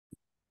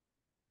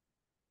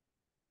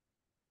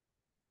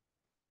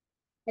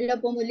Hello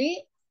po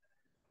muli.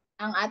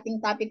 Ang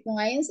ating topic po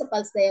ngayon sa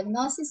pulse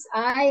diagnosis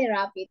ay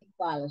rapid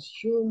pulse,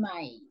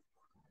 Shumai.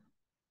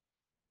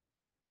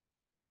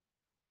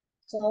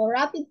 So,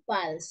 rapid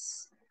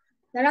pulse.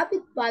 The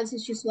rapid pulse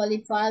is usually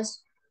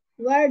pulse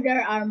where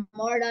there are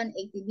more than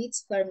 80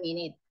 beats per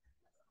minute.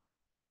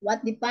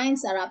 What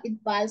defines a rapid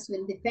pulse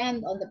will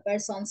depend on the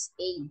person's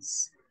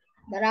age.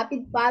 The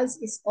rapid pulse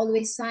is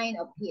always sign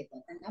of heat.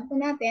 Tandaan po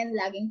natin,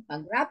 laging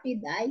pag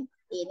rapid ay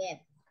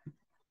init.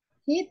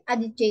 Heat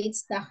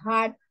agitates the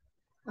heart,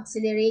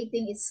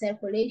 accelerating its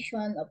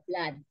circulation of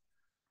blood.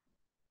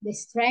 The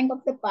strength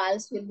of the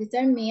pulse will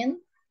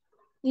determine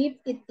if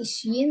it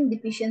is yin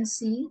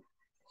deficiency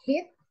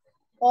heat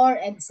or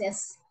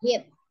excess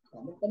heat.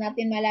 So, doon po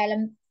natin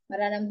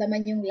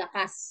mararamdaman yung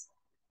lakas.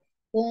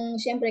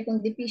 Siyempre, kung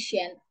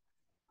deficient,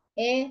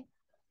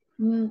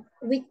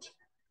 weak.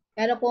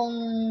 Pero kung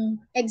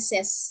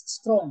excess,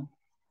 strong.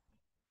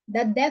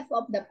 The depth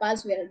of the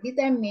pulse will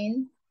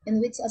determine in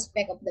which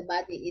aspect of the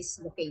body is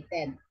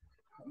located.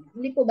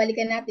 Hindi po,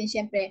 balikan natin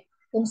siyempre,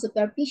 kung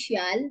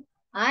superficial,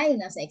 ay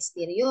nasa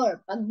exterior.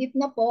 Pag deep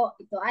na po,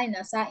 ito ay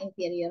nasa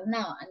interior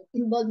na.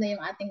 Involved na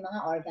yung ating mga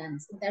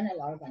organs, internal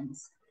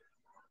organs.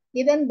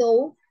 Even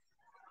though,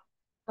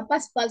 a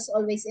fast pulse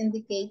always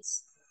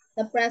indicates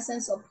the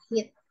presence of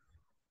heat,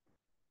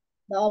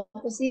 the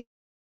opposite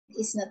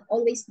is not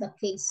always the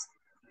case.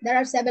 There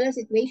are several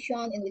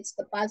situations in which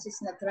the pulse is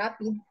not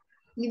rapid,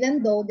 even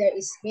though there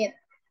is heat.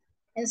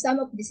 In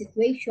some of the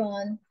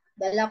situations,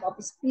 the lack of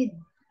speed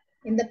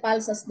in the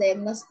pulse has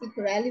diagnostic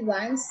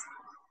relevance.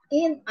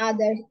 In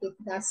others, it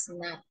does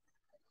not.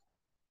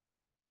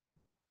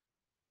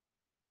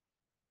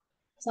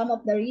 Some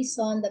of the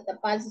reason that the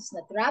pulse is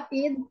not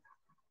rapid,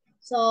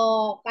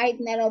 so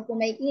kahit na raw po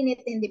may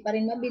init, hindi pa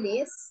rin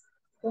mabilis.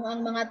 Kung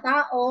ang mga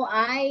tao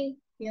ay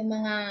yung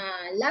mga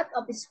lot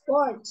of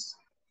sports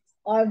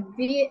or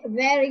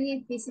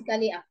very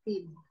physically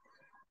active.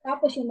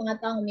 Tapos yung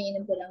mga taong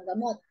umiinom po ng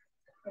gamot.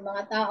 Yung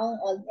mga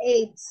taong old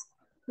age.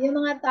 Yung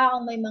mga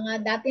taong may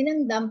mga dati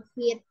ng dump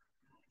heat,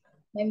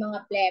 may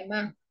mga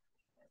plema.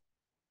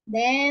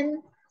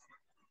 Then,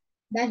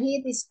 the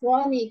heat is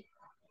chronic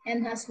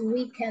and has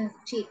weakened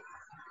chi.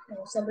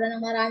 So, sobra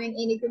ng maraming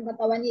init yung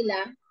katawan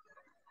nila,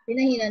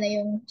 pinahina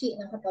na yung chi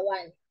ng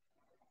katawan.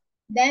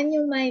 Then,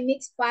 yung may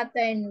mixed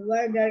pattern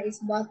where there is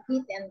both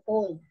heat and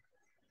cold.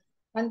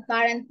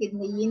 Concurrent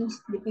kidney yin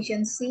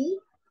deficiency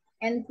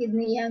and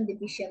kidney yang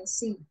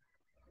deficiency.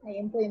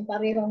 Ayun po, yung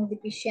parehong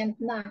deficient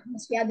na.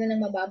 Masyado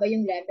nang mababa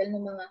yung level ng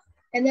mga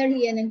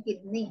enerhiya ng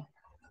kidney.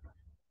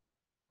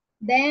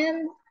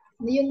 Then,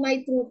 yung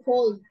may true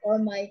cold or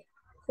may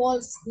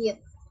false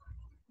heat.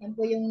 Yan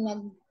po yung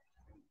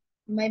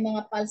may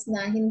mga pulse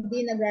na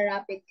hindi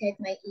nagra-rapid kahit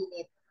may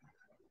init.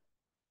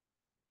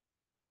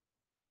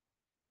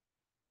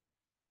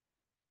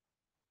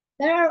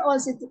 There are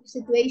also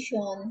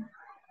situations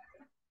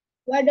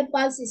where the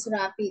pulse is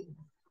rapid,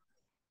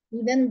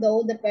 even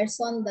though the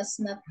person does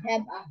not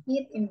have a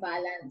heat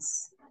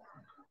imbalance.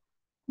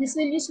 This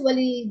will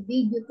usually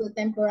be due to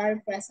temporary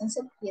presence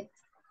of heat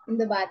in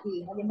the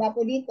body. Halimbawa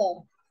po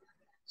dito,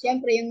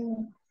 siyempre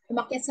yung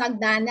umakyat sa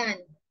hagdanan,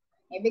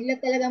 bigla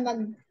talaga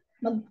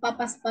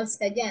magpapaspals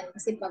ka dyan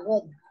kasi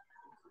pagod.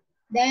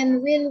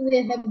 Then will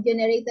have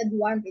generated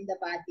warmth in the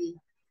body.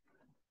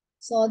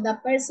 So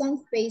the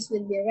person's face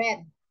will be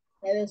red,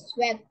 they will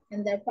sweat,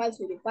 and their pulse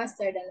will be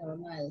faster than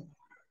normal.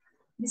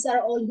 These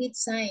are all heat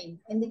signs,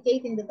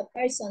 indicating that the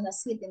person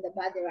has heat in the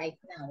body right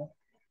now.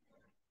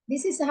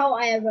 This is,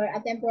 however,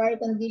 a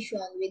temporary condition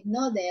with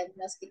no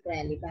diagnostic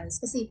relevance.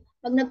 Kasi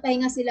pag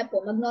nagpahinga sila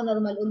po,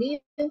 magno-normal uli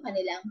yung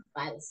kanilang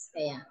pulse.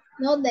 Kaya,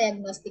 no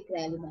diagnostic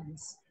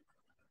relevance.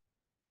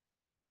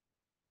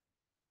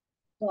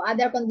 So,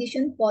 other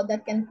condition po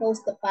that can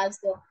cause the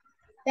pulse to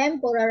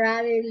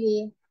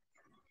temporarily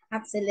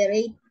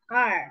accelerate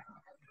are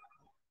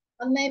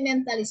pag may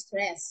mental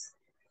stress.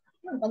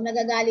 Pag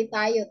nagagalit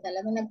tayo,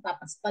 talagang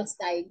nagpapaspals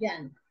tayo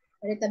dyan.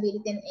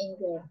 Irritability and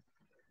anger.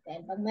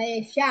 Then, pag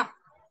may shock,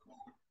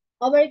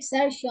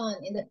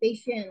 overexertion in the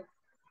patient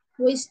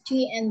whose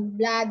chi and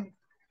blood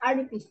are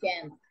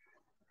deficient.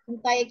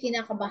 Kung tayo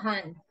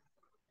kinakabahan.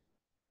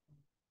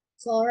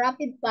 So,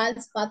 rapid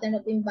pulse pattern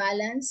of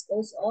imbalance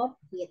cause of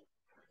heat.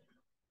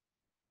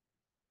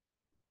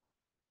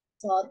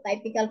 So,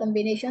 typical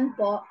combination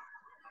po,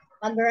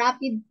 pag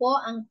rapid po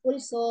ang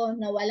pulso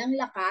na walang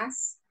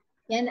lakas,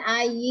 yan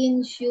ay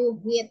Yin Xu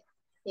heat.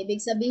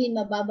 Ibig sabihin,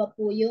 mababa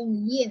po yung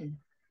yin.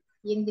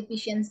 Yung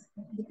deficient.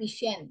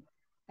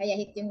 Kaya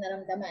heat yung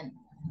naramdaman.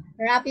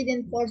 Rapid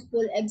and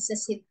forceful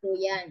excess heat po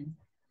yan.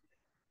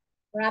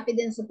 Rapid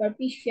and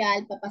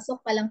superficial,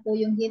 papasok pa lang po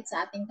yung heat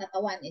sa ating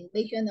katawan.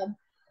 Invasion of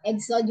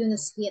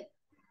exogenous heat.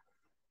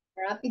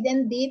 Rapid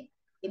and deep,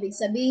 ibig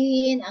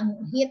sabihin,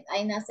 ang heat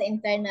ay nasa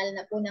internal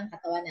na po ng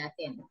katawan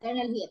natin.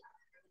 Internal heat.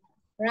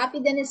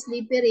 Rapid and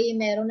slippery,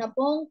 meron na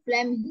pong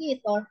phlegm heat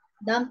or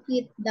damp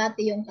heat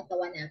dati yung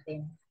katawan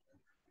natin.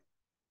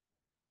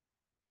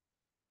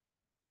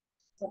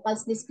 So,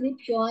 pulse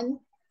description,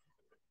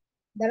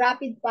 the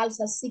rapid pulse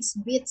has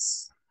 6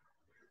 beats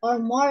or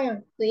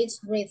more to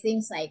its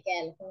breathing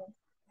cycle.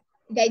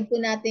 Guide po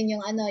natin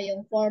yung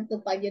yung 4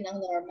 to 5 yun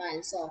ang normal.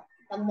 So,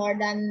 pag more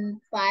than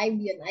 5,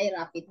 yun ay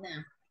rapid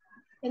na.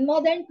 In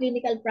modern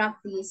clinical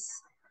practice,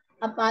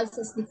 a pulse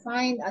is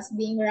defined as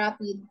being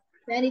rapid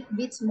when it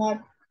beats more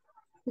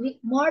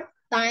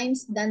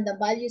times than the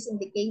values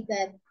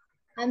indicated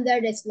under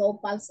the slow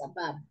pulse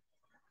above.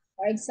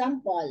 For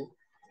example,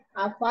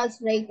 a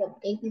pulse rate of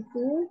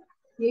 82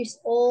 years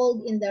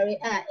old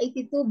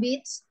 82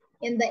 beats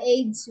in the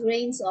age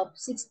range of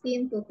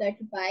 16 to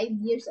 35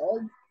 years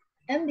old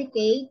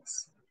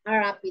indicates a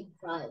rapid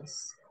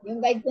pulse. Yung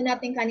guide po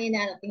natin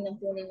kanina, tingnan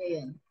po ninyo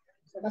yun.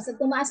 So, basta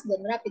tumaas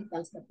doon, rapid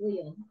pulse na po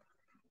yun.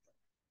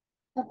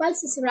 The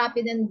pulse is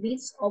rapid and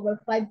beats over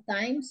 5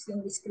 times,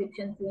 yung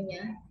description po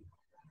niya.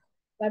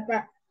 Per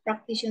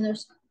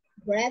practitioner's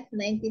breath,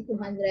 90 to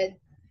 140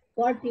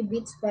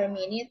 beats per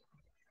minute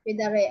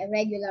with a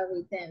regular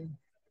rhythm.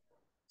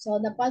 So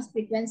the pulse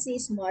frequency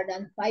is more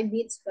than 5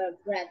 beats per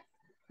breath,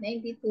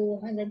 90 to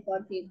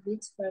 140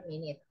 beats per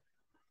minute.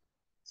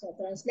 So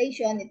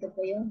translation, ito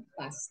po yung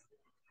fast.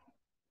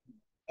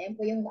 Ayan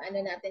po yung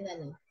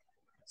natin.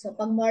 So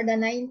pag more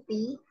than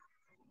 90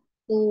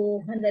 to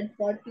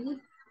 140,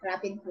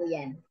 rapid po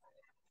yan.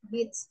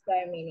 Beats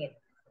per minute.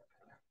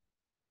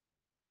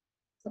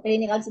 So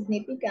clinical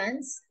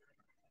significance,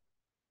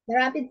 the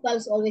rapid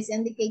pulse always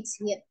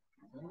indicates heat.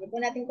 Hindi po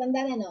natin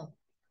tandaan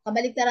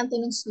kabaliktaran to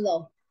ng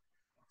slow.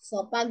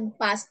 So pag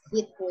fast,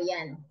 heat po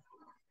yan.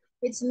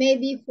 Which may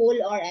be full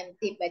or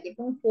empty. Pwede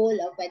pong full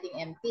or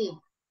pwedeng empty.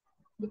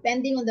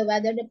 Depending on the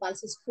whether the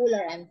pulse is full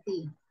or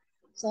empty.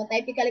 So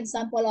typical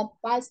example of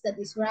pulse that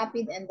is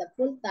rapid and the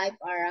full type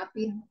are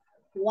rapid,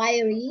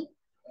 wiry.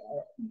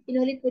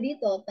 Inulit ko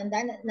dito,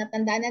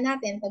 natandaan na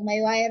natin, pag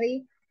may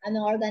wiry,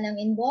 anong organ ang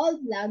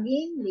involved?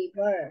 Laging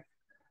liver.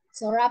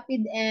 So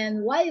rapid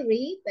and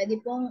wiry,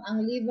 pwede pong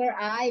ang liver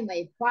ay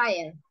may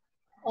fire.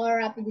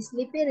 Or rapid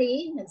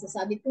slippery,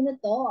 nagsasabi po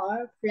nito,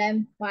 or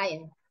phlegm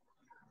fire.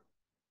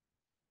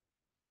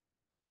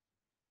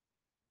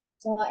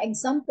 So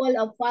example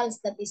of pulse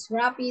that is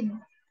rapid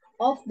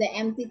of the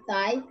empty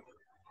type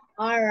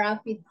are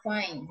rapid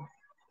fine.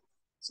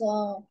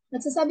 So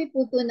nagsasabi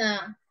po ito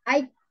na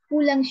ay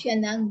kulang siya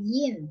ng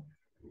yin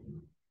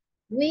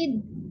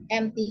with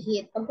empty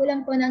heat. Pag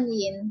kulang po ng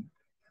yin,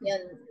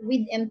 yun,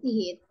 with empty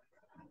heat,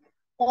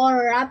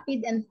 or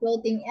rapid and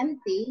floating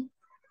empty,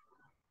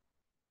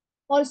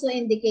 also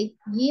indicate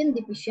yin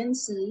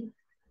deficiency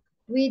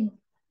with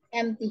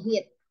empty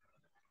heat.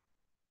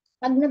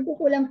 Pag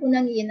nagkukulang po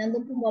ng yin,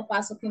 andun po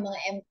mapasok yung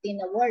mga empty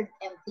na word,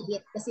 empty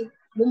heat, kasi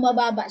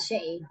bumababa siya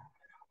eh.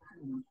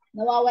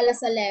 Nawawala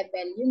sa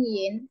level yung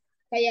yin,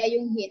 kaya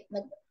yung heat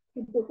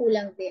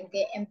nagkukulang din,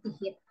 kaya empty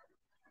heat.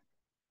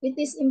 It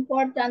is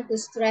important to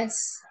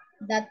stress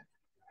that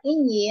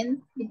in yin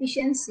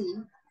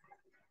deficiency,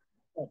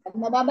 pag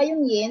mababa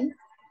yung yin,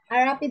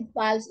 a rapid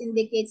pulse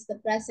indicates the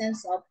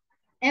presence of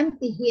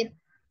empty heat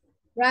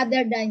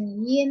rather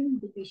than yin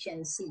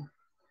deficiency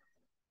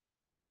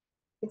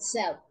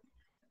itself.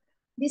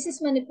 This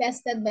is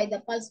manifested by the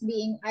pulse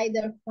being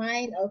either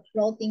fine or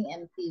floating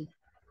empty.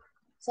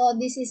 So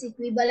this is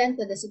equivalent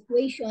to the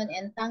situation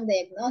and tongue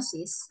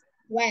diagnosis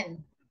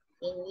when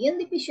in yin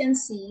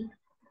deficiency,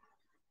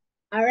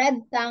 a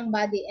red tongue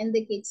body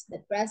indicates the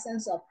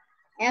presence of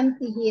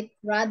empty heat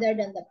rather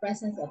than the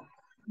presence of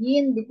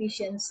yin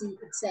deficiency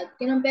itself.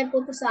 Kinumpare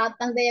po ito sa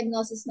tongue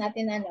diagnosis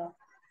natin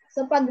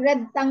So pag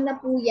red tongue na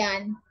po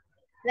yan,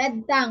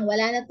 red tongue,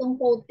 wala na tong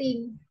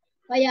coating.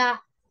 Kaya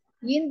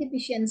yin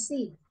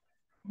deficiency,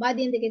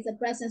 body indicates the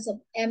presence of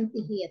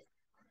empty heat,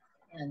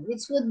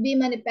 which would be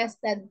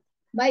manifested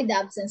by the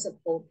absence of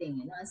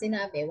coating. Ang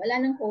sinabi, wala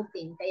nang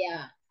coating,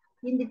 kaya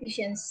yin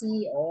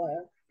deficiency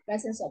or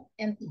presence of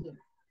empty heat.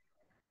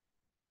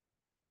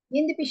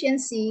 Yin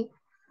deficiency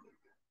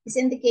is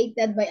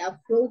indicated by a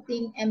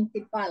floating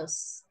empty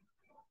pulse.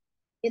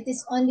 It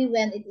is only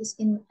when it is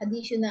in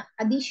addition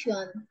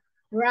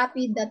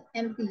rapid that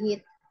empty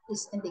heat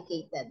is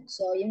indicated.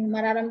 So yung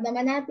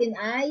mararamdaman natin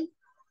ay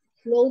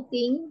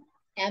floating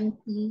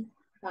empty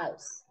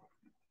pulse.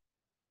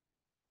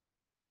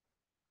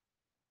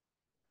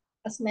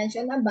 As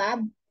mentioned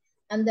above,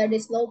 under the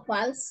slow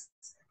pulse,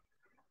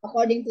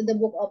 according to the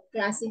book of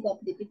Classic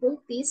of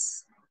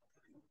Difficulties,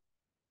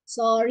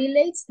 so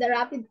relates the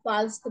rapid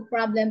pulse to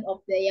problem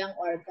of the young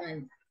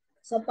organ.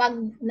 So pag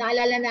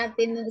naalala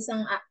natin ng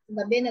isang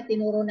gabi na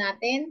tinuro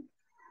natin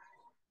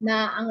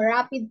na ang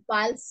rapid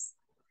pulse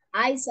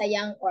ay sa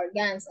young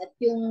organs at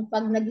yung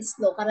pag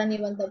nag-slow,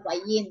 karaniwan daw ay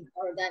yin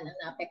organ ang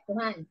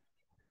naapektuhan.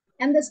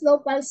 And the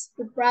slow pulse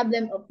to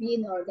problem of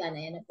yin organ.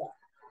 Ayan na po.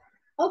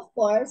 Of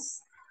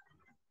course,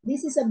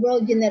 this is a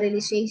broad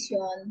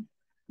generalization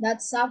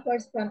that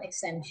suffers from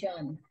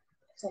exemption.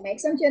 So may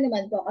exemption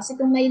naman po kasi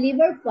kung may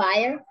liver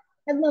fire,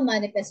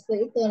 nagmamanifest po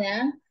ito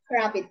ng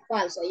rapid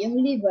pulse. So yung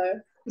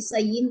liver is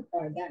a yin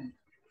organ.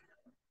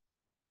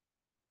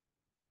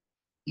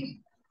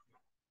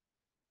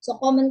 So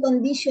common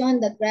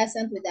condition that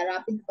present with a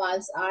rapid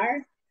pulse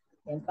are,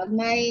 pag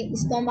may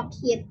stomach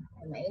heat,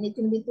 mainit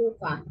yung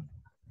bituka,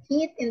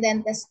 heat in the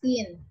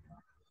intestine,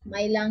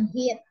 may lung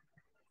heat,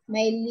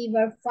 may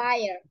liver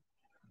fire,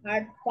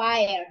 heart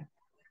fire,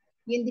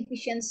 yung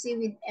deficiency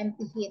with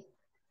empty heat,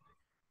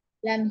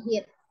 phlegm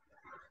heat,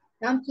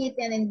 dump heat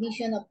and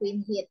inhibition of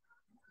wind heat.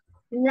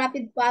 Yung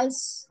rapid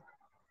pulse,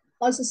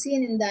 also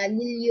seen in the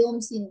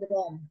Lilium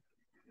syndrome.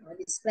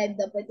 Described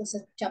na po ito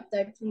sa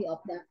chapter 3 of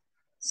the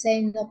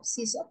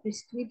synopsis of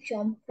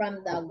prescription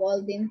from the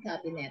Golden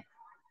Cabinet.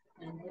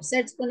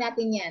 Research po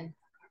natin yan.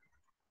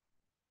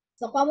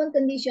 So, common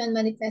condition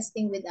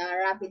manifesting with a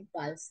rapid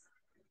pulse.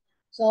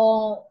 So,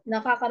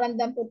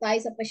 nakakaramdam po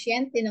tayo sa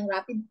pasyente ng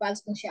rapid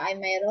pulse kung siya ay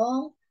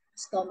mayroong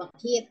stomach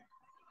heat.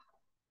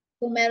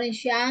 Kung meron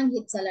siyang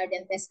heat sa large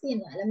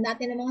intestine. Alam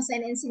natin ang mga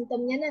sign and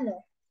symptom niya na,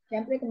 no?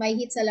 Siyempre, kung may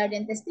heat sa large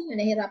intestine,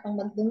 nahihirapang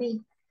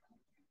magdumi.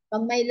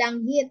 Pag may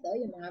lung heat,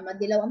 yung mga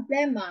madilaw ang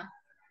plema.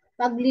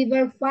 Pag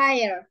liver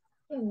fire,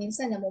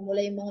 minsan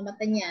namumula yung mga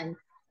mata niyan.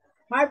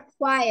 Heart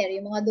fire,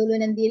 yung mga dulo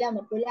ng dila,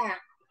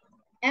 mapula.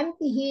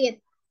 Empty heat,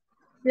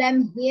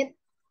 phlegm heat,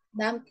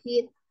 dump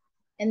heat,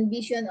 and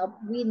vision of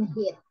wind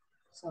heat.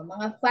 So,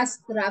 mga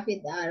fast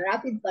rapid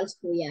pulse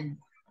po yan.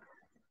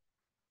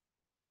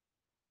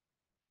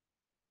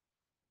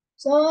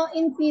 So,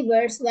 in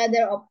fevers,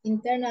 whether of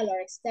internal or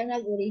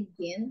external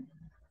origin,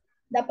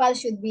 the pulse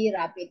should be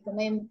rapid.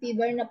 Kung may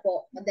fever na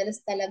po,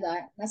 madalas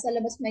talaga, nasa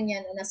labas man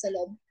yan o nasa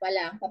loob pa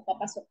lang,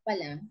 papapasok pa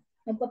lang,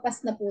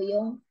 nagpapas na po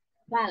yung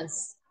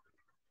pulse.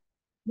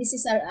 This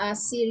is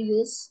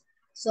serious.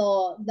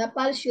 So, the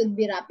pulse should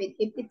be rapid.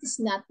 If it is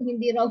not,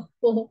 hindi raw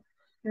po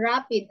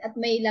rapid at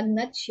may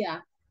lagnat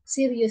siya,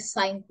 serious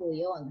sign po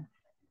yon.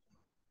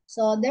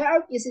 So, there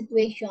are few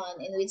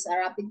situations in which a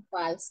rapid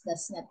pulse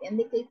does not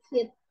indicate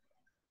heat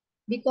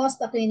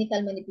because the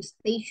clinical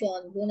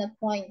manifestation do not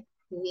point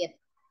to it.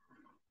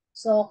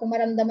 So, kung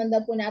maramdaman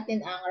daw po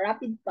natin ang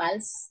rapid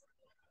pulse,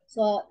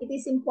 so it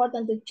is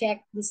important to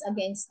check this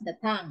against the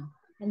tongue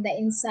and the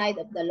inside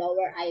of the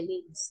lower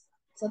eyelids.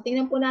 So,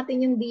 tingnan po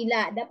natin yung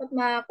dila. Dapat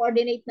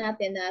ma-coordinate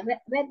natin na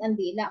red ang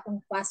dila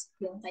kung fast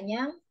yung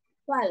kanyang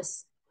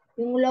pulse.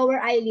 Yung lower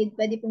eyelid,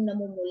 pwede pong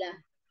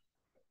namumula.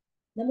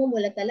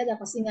 Namumula talaga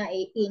kasi nga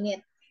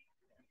init.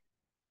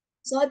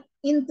 So,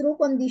 in true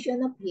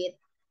condition of heat,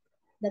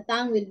 the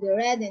tongue will be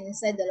red and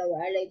inside the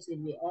lower eyelids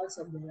will be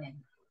also be red.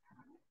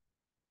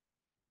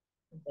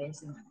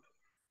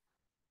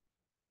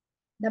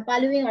 The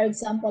following are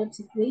example of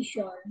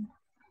situation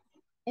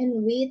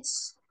in which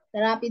the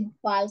rapid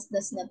pulse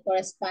does not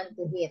correspond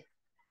to heat.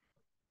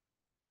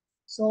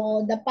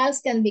 So, the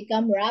pulse can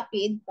become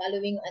rapid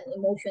following an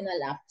emotional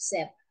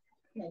upset.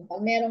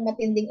 Pag merong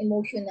matinding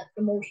emotion,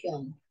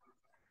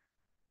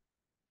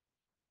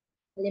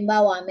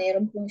 halimbawa,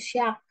 mayroon pong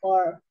shock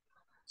or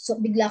so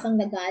bigla kang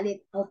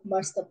nagalit,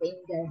 outburst of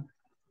anger.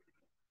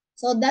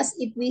 So thus,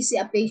 if we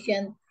see a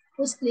patient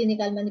whose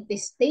clinical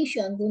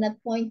manifestation do not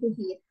point to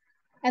heat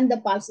and the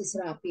pulse is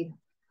rapid,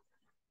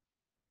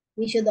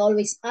 we should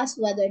always ask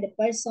whether the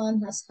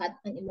person has had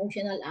an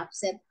emotional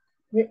upset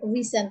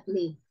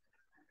recently,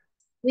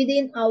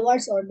 within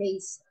hours or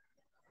days.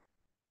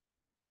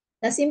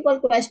 The simple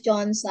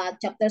question sa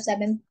chapter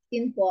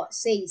 17 po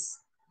says,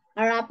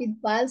 a rapid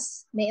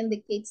pulse may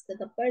indicate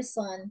that the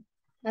person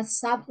has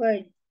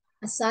suffered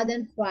a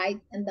sudden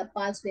fright and the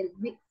pulse will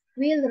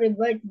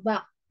revert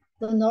back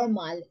to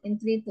normal in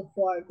 3 to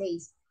 4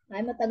 days.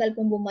 Ay matagal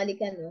pong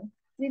bumalikan, no?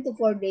 3 to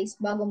 4 days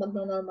bago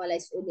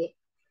mag-normalize uli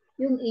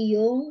yung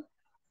iyong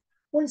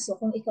pulso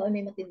kung ikaw ay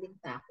may matinding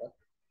takot.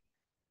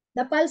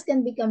 The pulse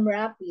can become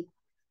rapid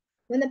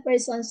when a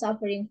person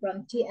suffering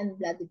from Qi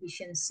and blood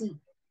deficiency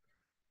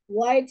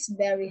works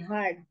very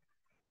hard,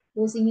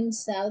 pushing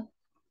himself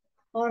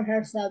or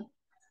herself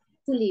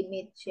to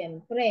limit.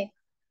 Siyempre,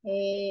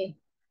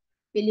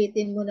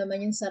 pilitin mo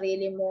naman yung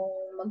sarili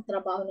mong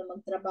magtrabaho na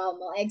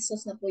magtrabaho mo.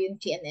 Exhaust na po yung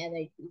chi and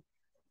energy.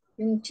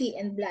 Yung chi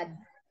and blood.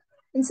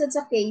 In such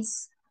a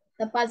case,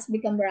 the pulse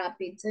become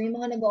rapid. So yung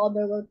mga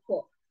nag-overwork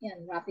po,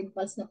 yan, rapid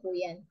pulse na po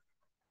yan.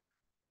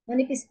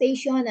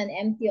 Manifestation and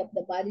empty of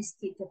the body's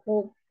key to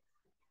cope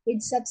with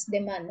such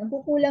demand.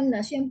 Nagkukulang na.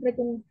 Siyempre,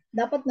 kung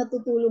dapat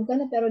natutulog ka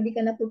na pero di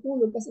ka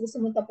natutulog kasi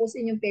gusto mong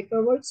tapusin yung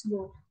paperworks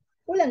mo,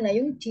 kulang na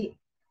yung chi.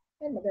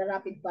 Yan,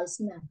 magra-rapid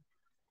pulse na.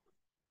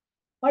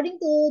 According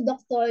to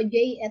Dr.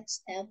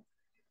 J.H.F.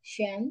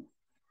 Shen,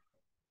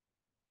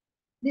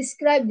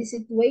 described the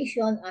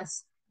situation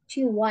as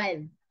chi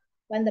wild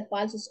when the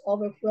pulse is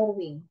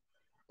overflowing.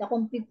 The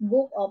complete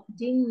book of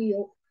Yin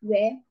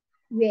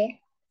Xu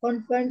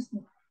confirms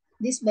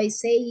this by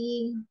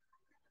saying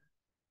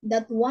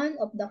that one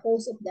of the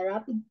causes of the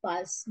rapid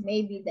pulse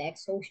may be the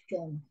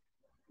exhaustion,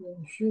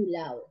 Yin Xu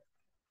Lao.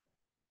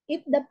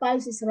 If the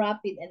pulse is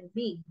rapid and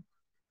big,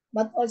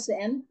 but also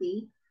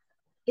empty,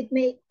 it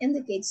may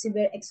indicate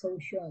severe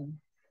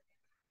exhaustion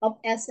of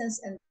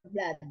essence and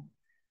blood,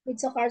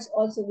 which occurs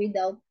also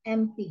without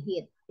empty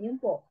heat. Yun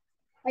po.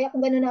 Kaya kung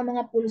gano'n ang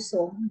mga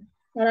pulso,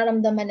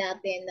 nararamdaman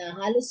natin na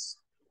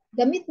halos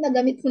gamit mo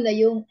na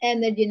yung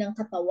energy ng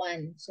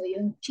katawan. So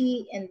yung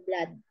chi and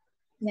blood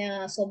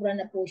na sobra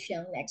na po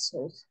siyang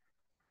na-exhaust.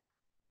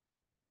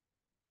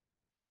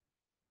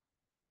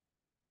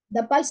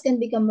 The pulse can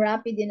become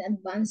rapid in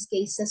advanced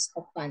cases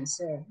of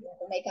cancer.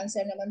 Kung may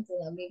cancer naman po,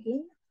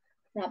 nagiging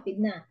rapid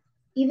na.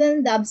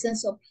 Even the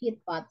absence of heat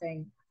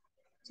pattern.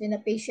 So in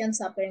a patient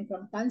suffering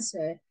from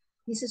cancer,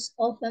 this is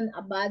often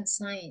a bad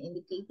sign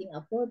indicating a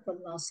poor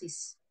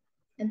prognosis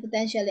and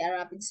potentially a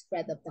rapid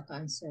spread of the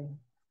cancer.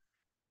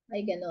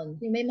 Ay,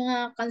 ganun. May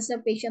mga cancer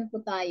patient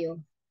po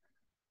tayo,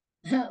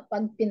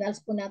 pag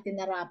pinals po natin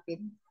na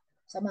rapid,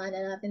 samahan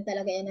na natin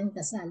talaga yan ng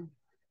dasal.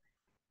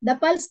 The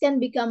pulse can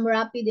become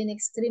rapid in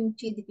extreme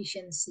Qi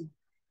deficiency.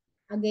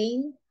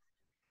 Again,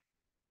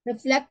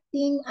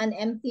 reflecting an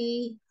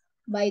empty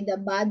by the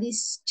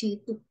body's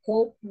Qi to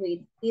cope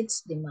with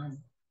its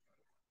demand.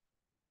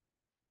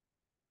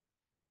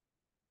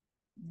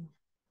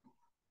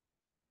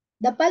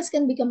 The pulse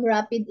can become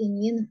rapid in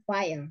Yin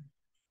fire.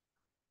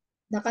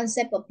 The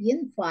concept of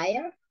Yin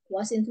fire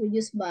was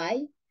introduced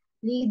by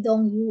Li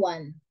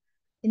Dongyuan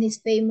in his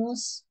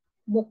famous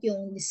book,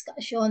 yung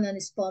Discussion on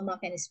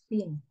Stomach and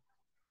Spleen.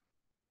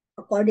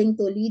 According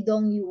to Li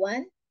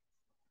Dongyuan,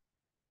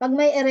 pag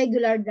may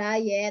irregular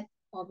diet,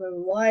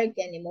 overwork,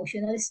 and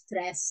emotional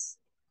stress,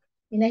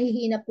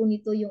 pinahihina po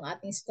nito yung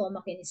ating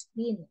stomach and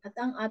spleen at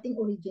ang ating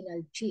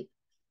original Qi.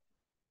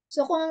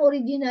 So kung ang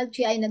original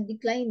Qi ay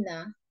nag-decline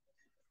na,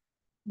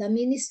 the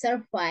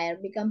minister fire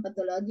become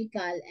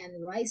pathological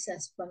and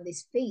rises from the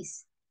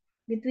space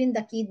between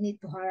the kidney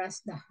to harass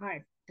the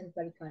heart and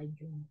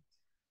pericardium.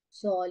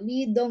 So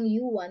Li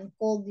Dongyuan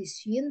called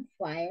this yin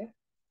fire,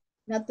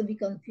 not to be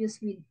confused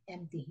with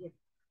empty heat.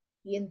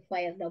 Yin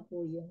fire daw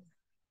po yun.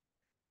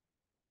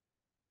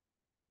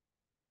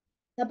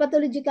 The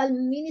pathological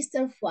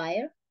minister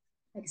fire,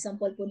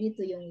 example po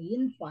dito yung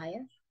yin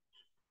fire,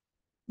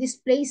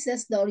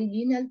 displaces the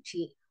original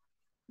Qi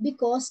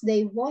because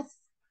they both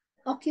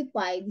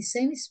occupy the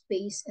same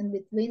space in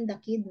between the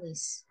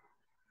kidneys.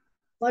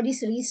 For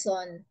this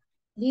reason,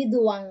 Li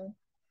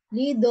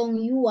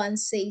Dongyuan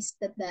says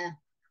that the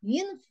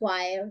yin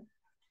fire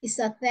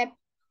is a theft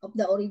of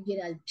the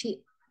original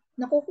Qi.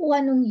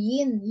 Nakukuha ng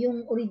yin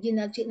yung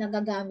original Qi na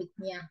gagamit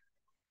niya.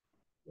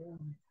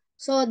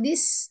 So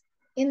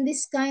in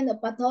this kind of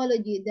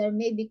pathology, there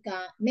may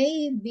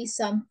be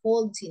some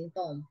cold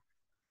symptom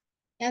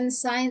and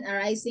sign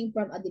arising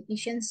from a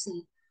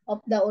deficiency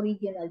of the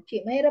original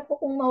Qi. Mahirap po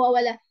kung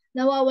nawawala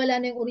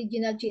na yung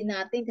original Qi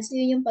natin kasi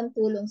yun yung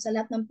pantulong sa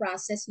lahat ng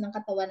process ng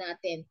katawan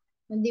natin.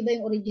 Hindi ba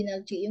yung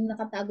original Qi, yung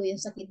nakatago yung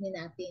sa kidney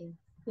natin,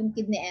 yung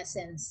kidney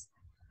essence.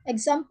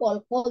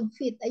 Example, cold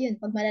feet. Ayun,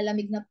 pag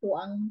malalamig na po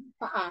ang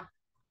paa,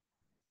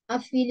 a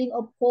feeling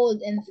of cold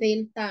and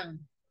pale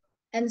tongue,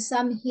 and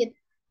some heat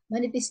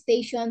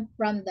manifestation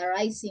from the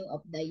rising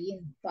of the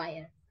yin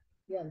fire.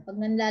 Yun, pag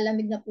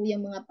nanlalamig na po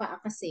yung mga paa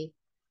kasi,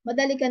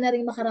 madali ka na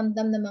rin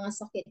makaramdam ng mga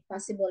sakit.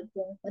 Possible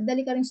po,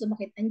 madali ka rin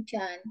sumakit ang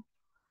tiyan.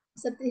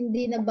 Sa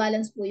hindi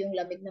nag-balance po yung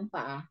lamig ng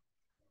paa,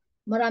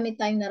 marami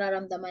tayong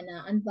nararamdaman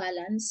na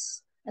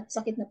unbalance at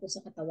sakit na po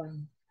sa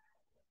katawan.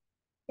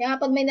 Kaya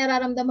pag may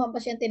nararamdaman ang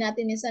pasyente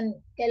natin, minsan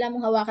kailangan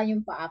mong hawakan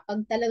yung paa.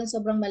 Pag talagang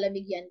sobrang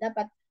malamig yan,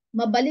 dapat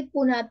mabalik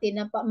po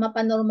natin na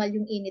mapanormal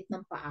yung init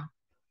ng paa.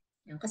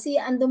 Yan. Kasi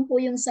andun po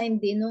yung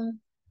sign din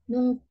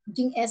nung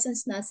Jing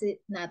essence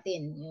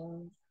natin,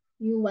 yung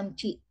yuan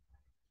qi,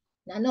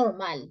 na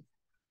normal.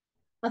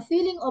 A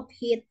feeling of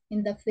heat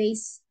in the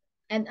face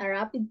and a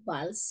rapid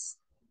pulse,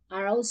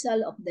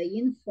 arousal of the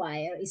yin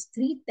fire is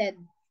treated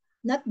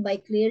not by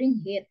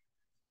clearing heat.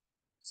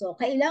 So,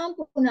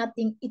 kailangan po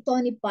nating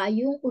itonify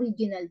yung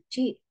original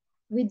qi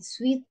with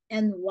sweet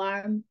and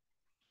warm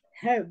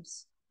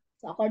herbs.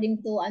 So,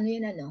 according to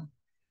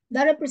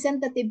the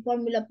representative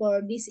formula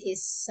for this is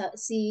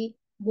si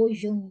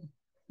Bojung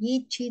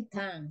Yi Chi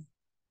Tang.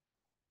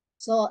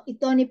 So,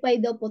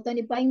 itonify daw po,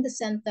 tonifying the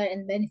center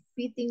and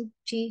benefiting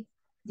qi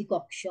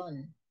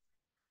decoction.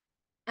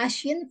 As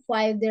Yin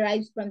 5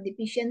 derives from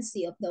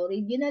deficiency of the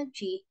original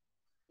qi,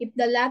 if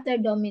the latter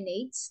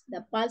dominates,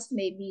 the pulse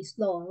may be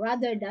slow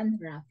rather than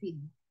rapid.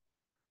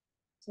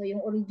 So,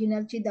 yung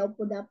original qi daw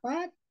po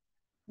dapat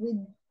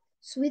with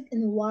sweet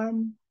and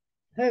warm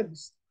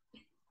herbs.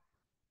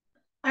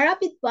 A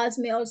rapid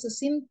pulse may also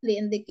simply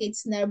indicate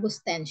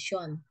nervous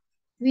tension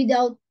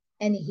without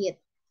any heat.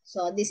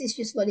 So this is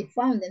usually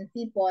found in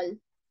people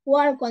who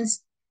are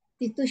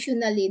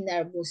constitutionally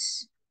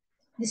nervous.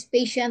 This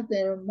patient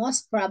will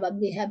most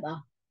probably have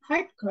a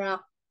heart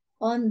crack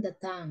on the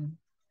tongue.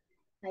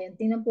 Ayun,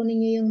 tingnan po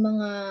ninyo yung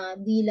mga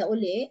dila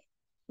uli.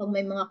 Pag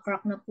may mga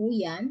crack na po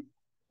yan,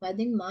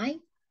 pwedeng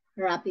may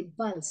rapid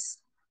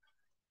pulse.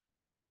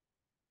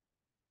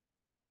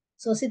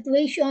 So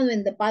situation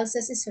when the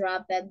pulses is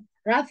rapid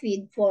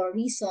for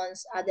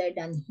reasons other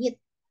than heat,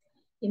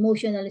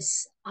 emotional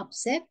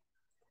upset,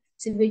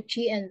 severe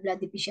qi and blood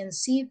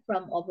deficiency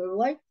from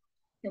overwork,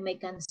 yung may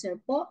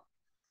cancer po,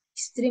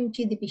 extreme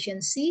qi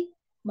deficiency,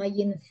 may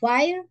yin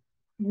fire,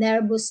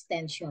 nervous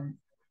tension.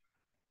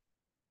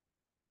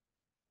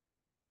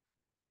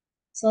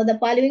 So the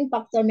following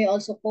factor may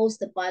also cause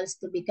the pulse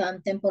to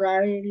become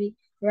temporarily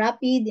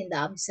rapid in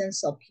the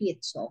absence of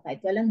heat. So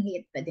kahit walang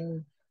heat,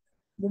 pwedeng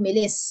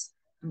bumilis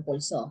ang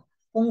pulso.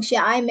 Kung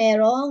siya ay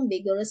merong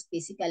vigorous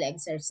physical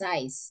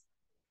exercise.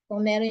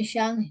 Kung meron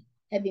siyang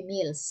heavy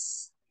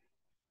meals.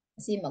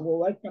 Kasi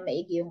mag-work na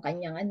maigi yung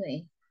kanyang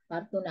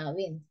para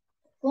tunawin.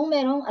 Kung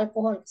merong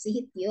alcohol, kasi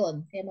hit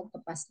yun. Kaya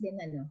magpapas din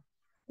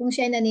Kung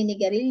siya ay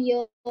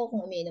naninigarilyo,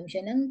 kung umiinom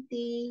siya ng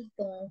tea,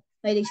 kung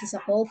mahilig siya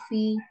sa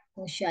coffee,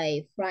 kung siya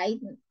ay fried,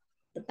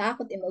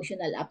 tatakot,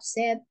 emotional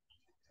upset,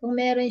 kung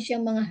meron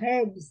siyang mga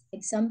herbs,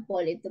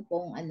 example, ito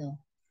pong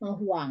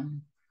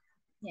mahuwang.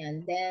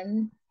 Yan.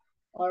 Then,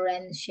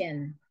 orange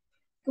yan.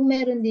 Kung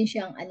meron din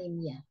siyang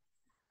anemia.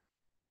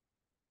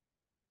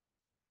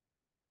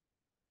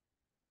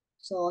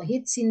 So,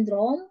 heat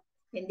syndrome,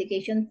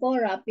 indication po,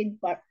 rapid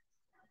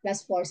plus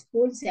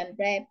forceful.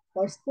 Siyempre,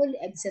 forceful,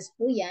 excess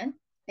po yan.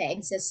 Kaya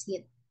excess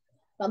heat.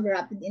 Pag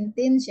rapid and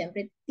thin,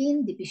 siyempre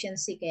thin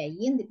deficiency, kaya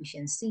yin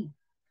deficiency.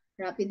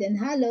 Rapid and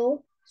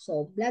hollow,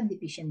 so blood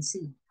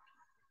deficiency.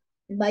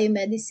 In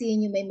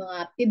biomedicine, yung may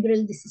mga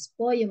febrile disease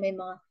po, yung may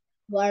mga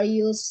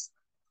various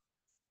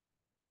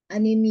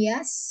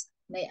anemias,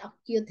 may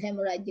acute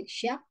hemorrhagic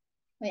shock,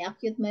 may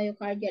acute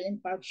myocardial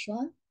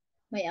infarction,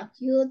 may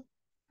acute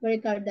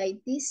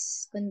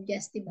pericarditis,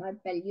 congestive heart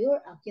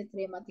failure, acute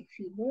rheumatic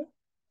fever,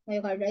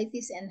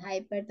 myocarditis, and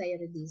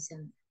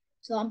hyperthyroidism.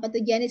 So, ang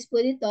pathogenesis po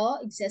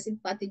nito,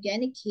 excessive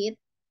pathogenic heat,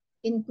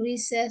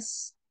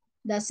 increases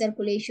the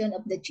circulation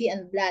of the chi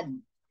and blood,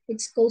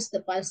 which cause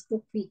the pulse to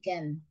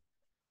quicken.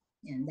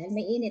 Yan, dahil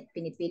may init,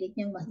 pinipilit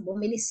niyang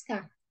bumilis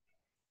ka.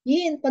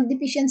 Yin, pag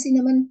deficiency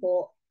naman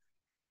po,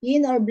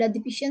 yin or blood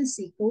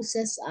deficiency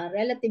causes a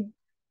relative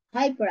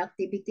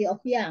hyperactivity of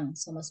yang.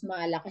 So, mas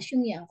malakas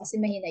yung yang kasi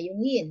mahina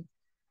yung yin,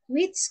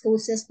 which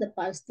causes the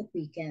pulse to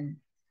quicken.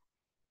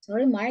 So,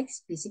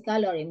 remarks,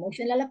 physical or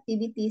emotional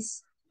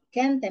activities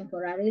can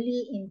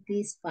temporarily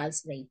increase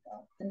pulse rate.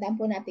 Tandaan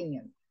po natin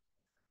yun.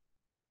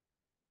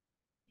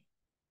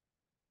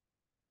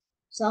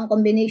 So, ang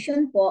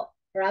combination po,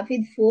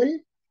 rapid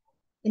full,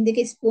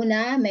 indicates po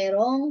na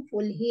mayroong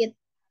full heat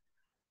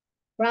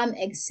from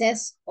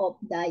excess of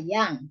the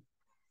yang.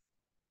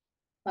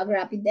 Pag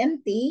rapid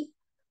empty,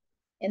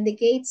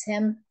 indicates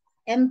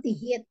empty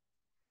heat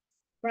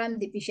from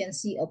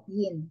deficiency of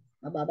yin.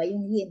 Mababa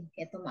yung yin,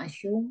 kaya tumaas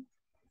yung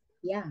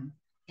yang.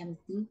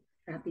 Empty,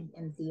 rapid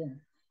empty yun.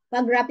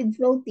 Pag rapid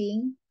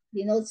floating,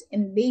 denotes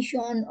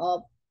invasion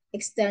of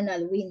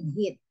external wind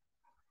heat.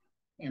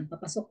 Yan,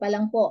 papasok pa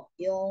lang po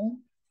yung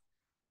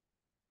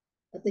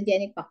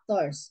pathogenic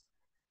factors.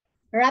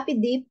 Rapid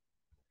dip,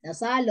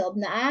 nasa loob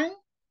na ang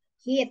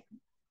heat.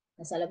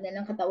 Nasa loob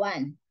na ng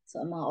katawan.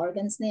 So, ang mga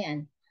organs na yan.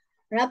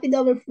 Rapid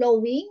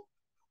overflowing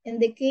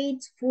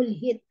indicates full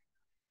heat,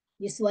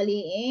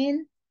 usually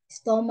in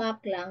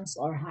stomach, lungs,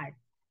 or heart.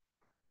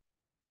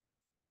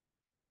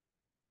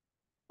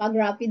 Pag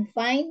rapid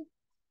fine,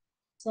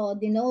 so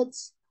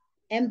denotes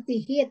empty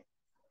heat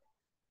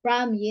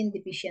from yin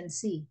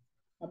deficiency.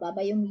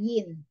 Mababa yung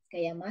yin,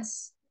 kaya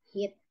mas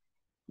heat,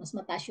 mas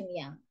mataas yung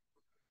yang.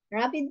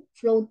 Rapid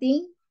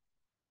floating,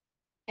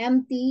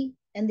 empty,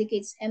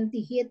 indicates empty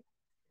heat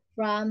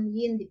from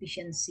yin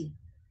deficiency.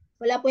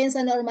 Wala po yan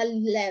sa normal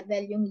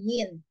level, yung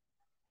yin.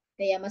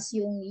 Kaya mas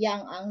yung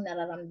yang ang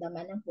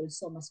nararamdaman ng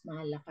pulso, mas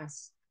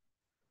malakas.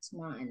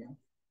 Mas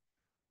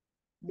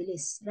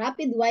bilis.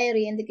 Rapid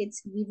wiry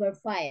indicates liver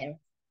fire.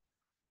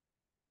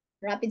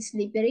 Rapid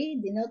slippery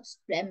denotes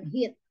phlegm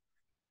heat.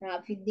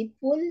 Rapid deep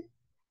full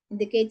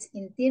indicates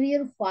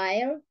interior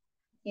fire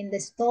in the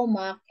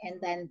stomach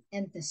and then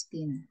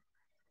intestine.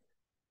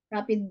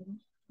 Rapid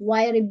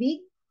wiry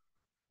big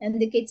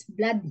indicates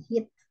blood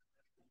heat.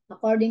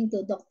 According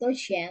to Dr.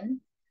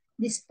 Shen,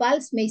 this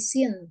pulse may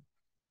seem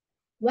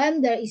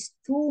when there is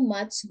too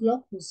much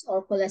glucose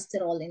or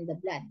cholesterol in the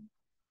blood.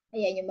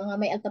 Ayan, yung mga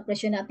may alta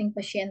presyon nating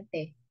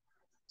pasyente.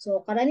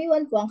 So,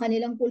 karaniwan po, ang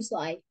kanilang pulso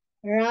ay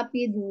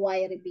rapid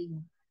wiry big.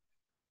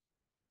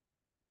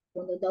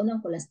 Puno daw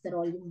ng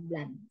cholesterol yung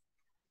blood.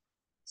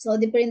 So,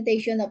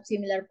 differentiation of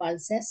similar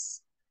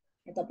pulses.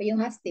 Ito pa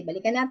yung hasty.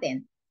 Balikan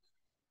natin.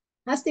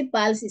 Hasty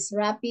pulse is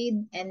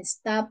rapid and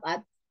stop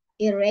at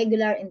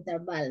irregular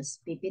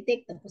intervals.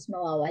 Pipitik, tapos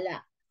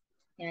mawawala.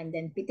 And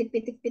then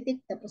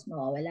pitik-pitik-pitik, tapos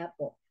mawawala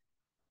po.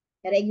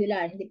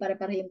 Irregular, hindi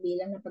para-para yung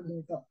bilang ng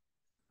paghinto.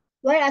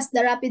 Whereas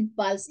the rapid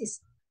pulse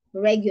is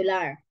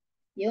regular.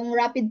 Yung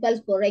rapid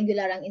pulse po,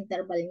 regular ang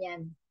interval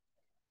niyan.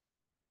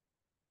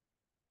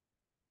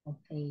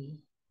 Okay.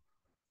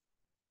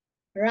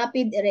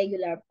 Rapid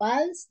irregular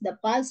pulse. The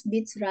pulse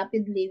beats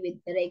rapidly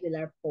with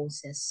irregular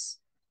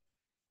pulses.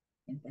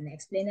 Yan po,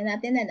 na-explain na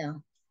natin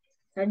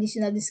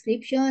Traditional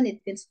description,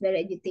 it feels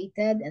very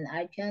agitated and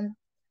urgent.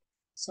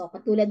 So,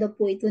 katulad daw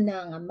po ito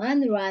ng a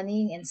man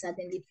running and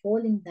suddenly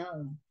falling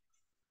down.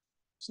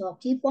 So,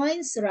 key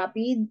points,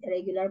 rapid,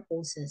 irregular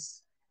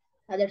pulses.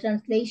 Other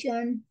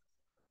translation,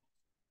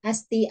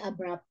 hasty,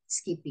 abrupt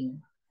skipping.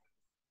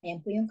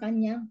 Ayan po yung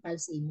kanyang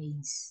pulse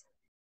image.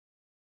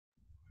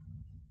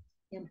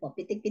 Ayan po,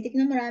 pitik-pitik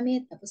na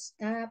marami, tapos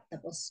stop,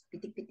 tapos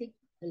pitik-pitik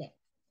ulit.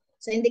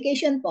 So,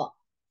 indication po,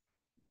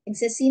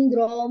 excess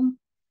syndrome,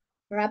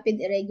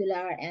 rapid,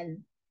 irregular,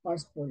 and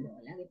forceful.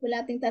 Lagi po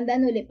nating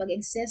tandaan ulit, pag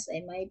excess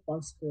ay may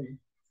forceful.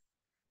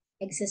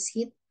 Excess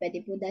heat,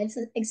 pwede po dahil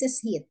sa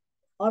excess heat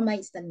or may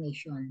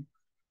stagnation.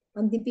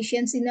 Pag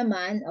deficiency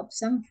naman of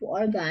some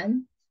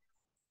organ,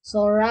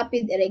 so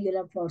rapid,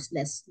 irregular,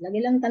 forceless. Lagi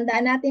lang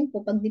tandaan natin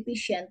po, pag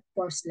deficient,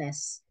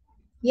 forceless.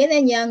 Yin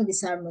and yang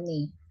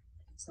disharmony.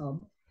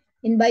 So,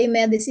 in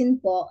biomedicine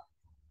po,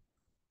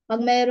 pag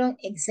mayroong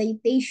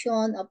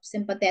excitation of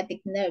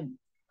sympathetic nerve,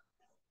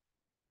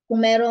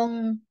 kung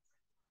mayroong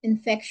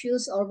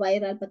infectious or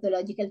viral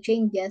pathological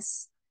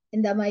changes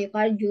in the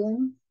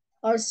myocardium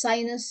or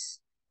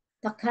sinus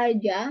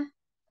tachycardia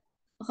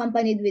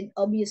accompanied with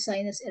obvious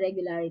sinus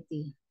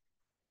irregularity.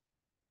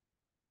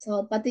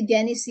 So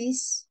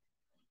pathogenesis,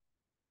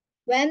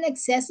 when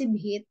excessive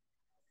heat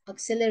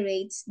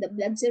accelerates the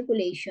blood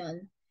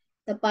circulation,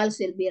 the pulse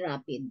will be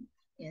rapid.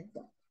 Yan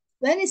po.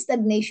 When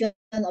stagnation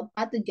of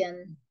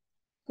pathogen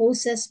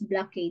causes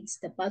blockades,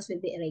 the pulse will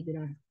be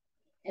irregular.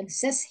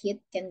 Excess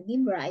heat can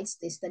give rise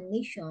to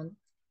stagnation,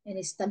 and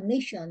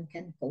stagnation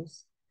can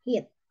cause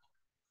heat.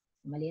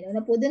 Malinaw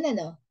na po dun,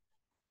 ano?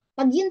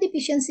 Pag yung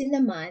deficiency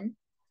naman,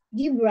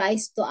 give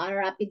rise to a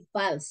rapid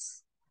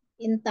pulse.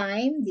 In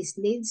time, this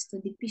leads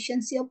to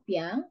deficiency of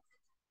yang,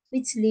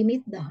 which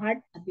limit the heart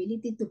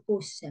ability to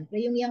push.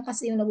 Siyempre, yung yang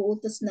kasi yung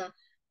nabuutos na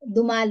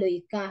dumaloy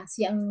ka,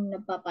 siyang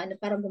napapano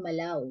para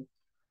gumalaw.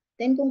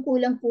 Then kung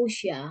kulang po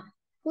siya,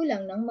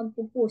 kulang nang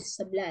magpupush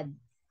sa blood.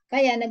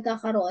 Kaya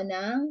nagkakaroon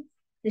ng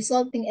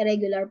resulting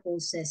irregular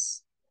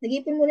pulses.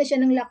 Nag-ipon muna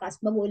siya ng lakas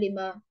bago uli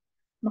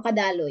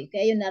makadaloy.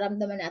 Kaya yung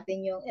naramdaman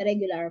natin yung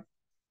irregular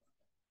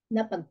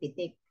na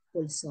pagpitik,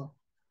 pulso.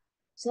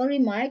 So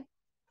remark,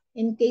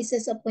 in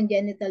cases of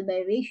congenital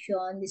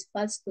variation, this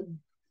pulse could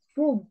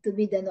prove to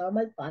be the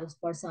normal pulse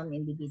for some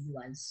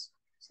individuals.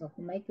 So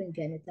kung may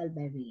congenital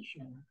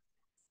variation.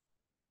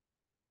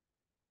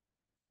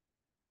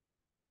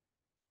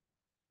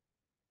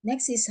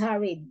 Next is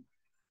hurried.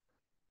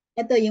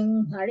 Ito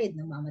yung hurried,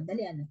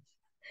 nagmamadali, ano?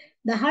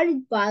 The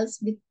hurried pulse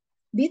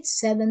beats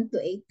 7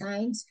 to 8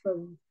 times per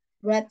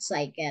breath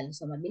cycle.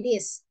 So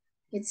mabilis.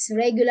 It's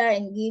regular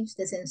and gives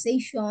the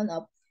sensation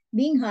of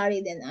being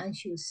hurried and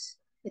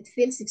anxious. It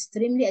feels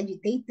extremely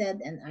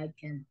agitated and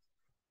urgent.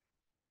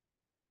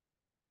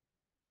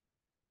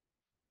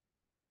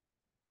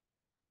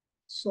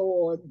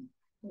 So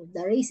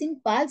the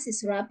racing pulse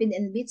is rapid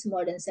and beats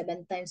more than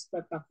 7 times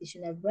per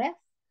practitioner breath,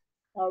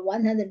 or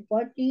 140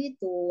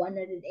 to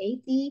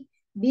 180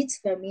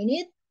 beats per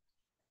minute.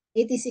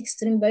 It is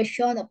extreme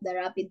version of the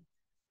rapid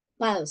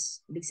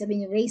pulse. Ibig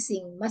sabihin yung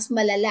racing, mas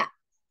malala.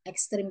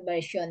 Extreme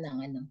version ng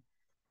ano.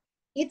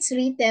 Its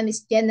rhythm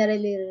is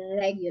generally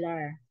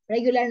regular.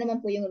 Regular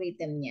naman po yung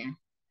rhythm niya.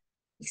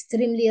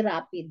 Extremely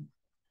rapid.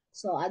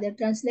 So, other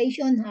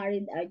translation,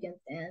 hurried, urgent,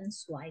 and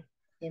swift.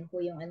 Yan po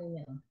yung ano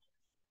niya.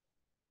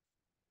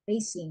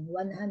 Racing,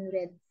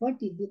 140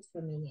 beats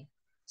per minute.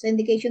 So,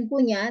 indication po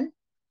niyan,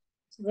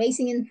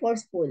 racing and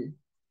forceful.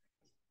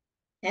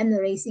 And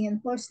racing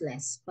and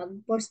forceless. Pag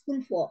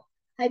forceful po,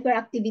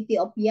 hyperactivity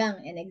of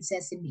yang and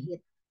excessive heat.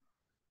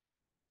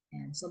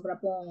 Yan, sobra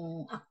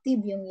pong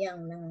active yung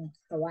yang ng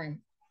katawan.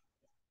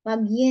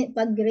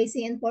 Pag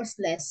racing and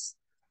forceless,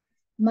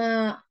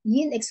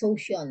 yin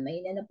exhaustion, may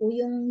na po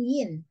yung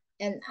yin,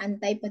 and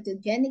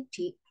antipathogenic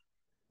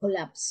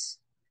collapse.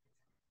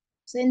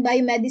 So in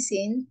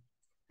biomedicine,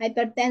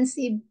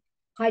 hypertensive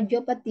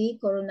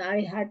cardiopathy,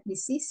 coronary heart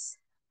disease,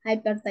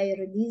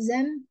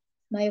 hyperthyroidism,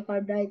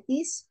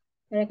 myocarditis,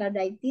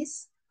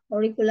 pericarditis,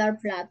 auricular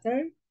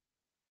flutter,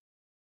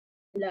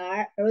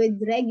 with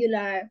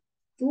regular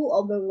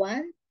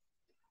 2/1,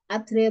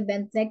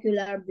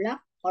 atrioventricular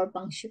block or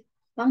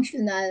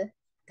functional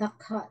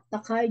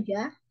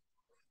tachycardia.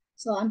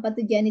 So, ang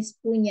pathogenesis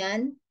po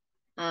niyan,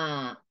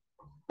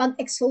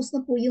 pag-exhaust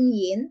na po yung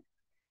yin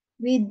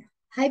with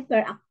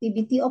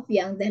hyperactivity of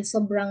yang dahil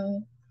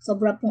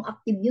sobra pong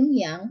active yung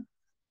yang,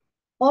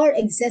 or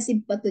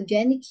excessive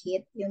pathogenic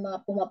heat, yung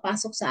mga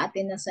pumapasok sa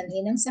atin na sanhi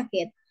ng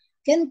sakit,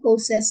 can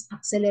causes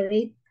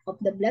accelerate of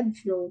the blood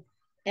flow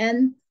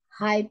and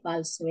high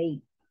pulse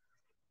rate.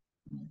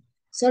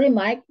 So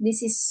remark,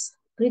 this is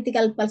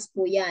critical pulse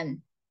po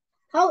yan.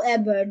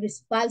 However,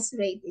 this pulse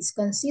rate is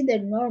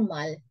considered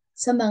normal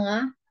sa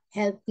mga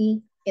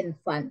healthy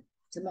infant,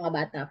 sa mga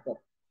bata po.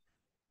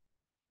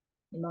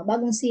 Yung mga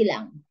bagong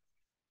silang.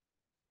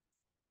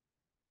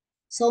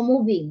 So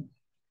moving.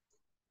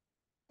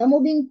 The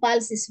moving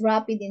pulse is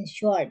rapid and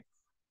short.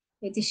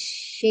 It is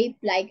shaped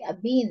like a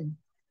bean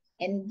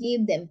and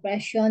give the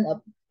impression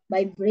of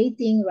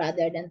vibrating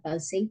rather than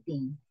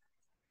pulsating.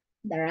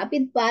 The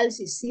rapid pulse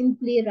is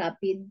simply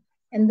rapid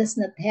and does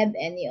not have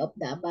any of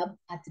the above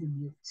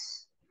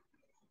attributes.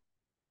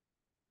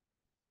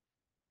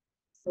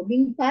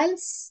 Moving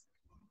pulse.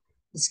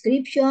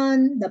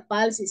 Description, the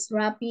pulse is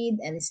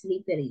rapid and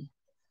slippery.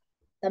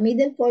 The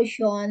middle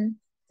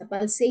portion, the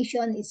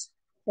pulsation is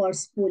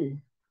forceful.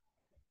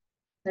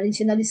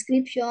 Traditional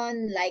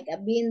description, like a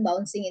bean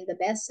bouncing in the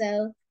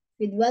vessel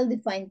with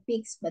well-defined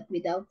peaks but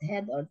without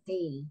head or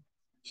tail.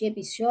 Shape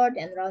is short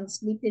and round,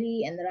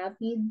 slippery and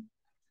rapid.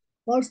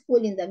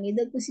 Forceful in the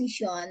middle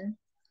position.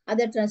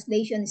 Other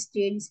translation is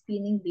steered,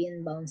 spinning,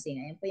 bean, bouncing.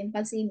 Ayan po yung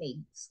pulse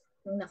image.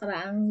 Yung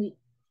nakaraang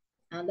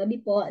gabi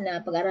po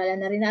na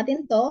pag-aralan na rin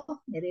natin to,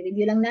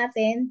 nire-review lang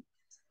natin.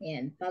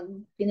 Ayan, pag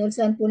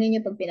pinulsahan po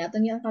ninyo, pag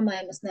pinatong nyo ang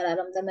kamay, mas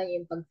nararamdaman nyo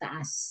yung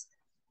pagtaas.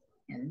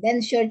 Ayan.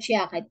 Then short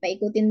siya, kahit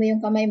paikutin mo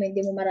yung kamay mo,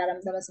 hindi mo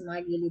mararamdaman sa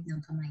mga gilid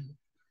ng kamay.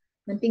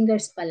 Ng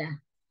fingers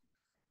pala.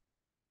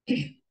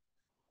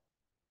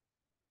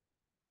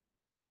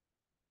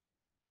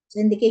 So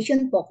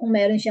indication po kung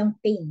meron siyang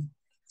pain,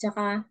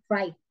 tsaka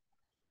fright.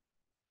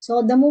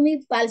 So the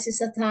moving pulse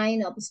is a sign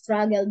of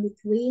struggle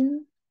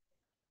between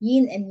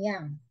yin and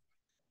yang.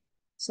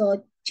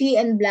 So qi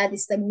and blood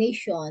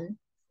stagnation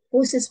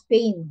causes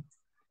pain,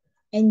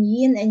 and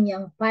yin and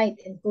yang fight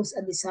and cause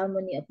a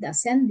disharmony of the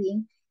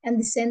ascending and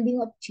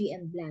descending of qi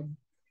and blood.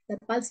 The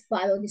pulse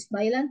follow this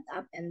violent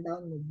up and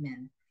down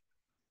movement.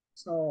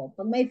 So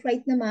pag may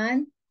fright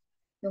naman,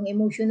 yung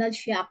emotional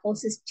shock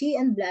causes qi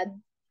and blood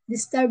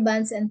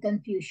disturbance and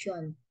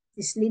confusion.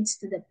 This leads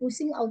to the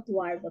pushing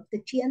outward of the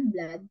qi and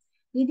blood,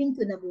 leading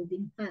to the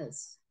moving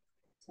pulse.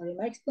 So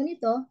remarks po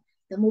nito,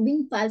 the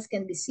moving pulse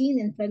can be seen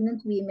in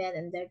pregnant women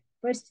in their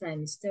first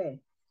trimester,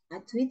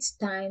 at which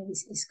time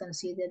this is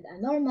considered a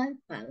normal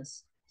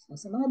pulse. So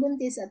sa mga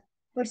buntis at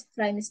first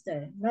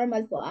trimester,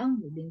 normal po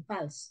ang moving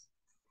pulse.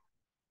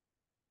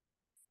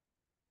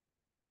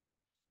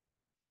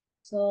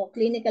 So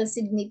clinical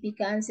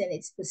significance and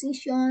its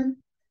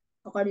position,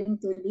 according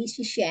to Li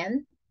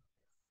Shishen,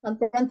 pag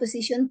prone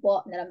position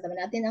po,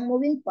 naramdaman natin ang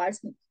moving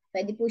parts,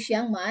 pwede po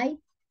siyang may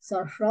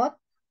sore throat,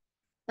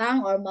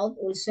 tongue or mouth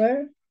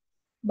ulcer,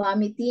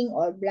 vomiting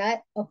or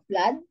blood,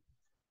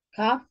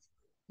 cough,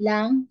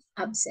 lung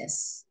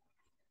abscess.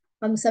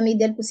 Pag sa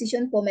middle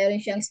position po,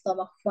 meron siyang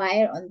stomach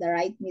fire on the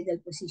right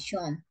middle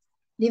position,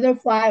 liver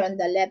fire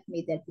on the left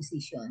middle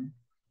position.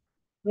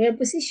 Rear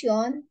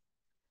position,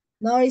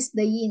 nourish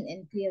the yin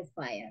and clear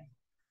fire.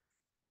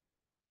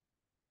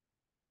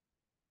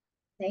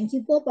 Thank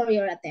you po for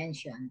your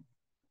attention.